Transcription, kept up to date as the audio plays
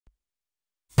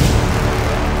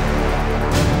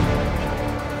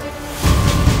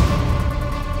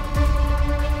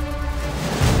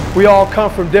We all come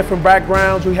from different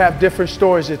backgrounds. We have different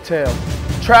stories to tell.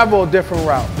 Travel a different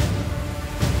route.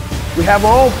 We have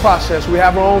our own process. We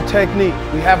have our own technique.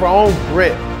 We have our own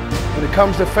grit. When it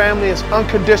comes to family, it's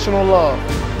unconditional love.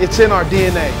 It's in our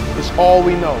DNA. It's all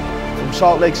we know. From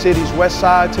Salt Lake City's west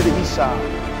side to the east side.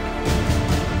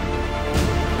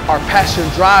 Our passion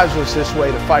drives us this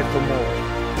way to fight for more.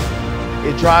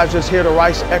 It drives us here to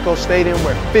Rice-Eccles Stadium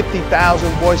where 50,000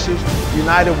 voices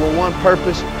united with one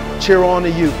purpose, cheer on the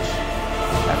Utes.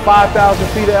 At 5,000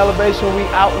 feet of elevation, we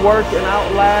outwork and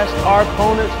outlast our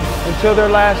opponents until their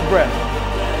last breath.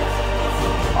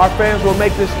 Our fans will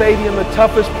make this stadium the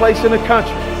toughest place in the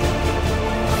country.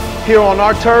 Here on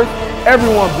our turf,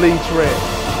 everyone bleeds red.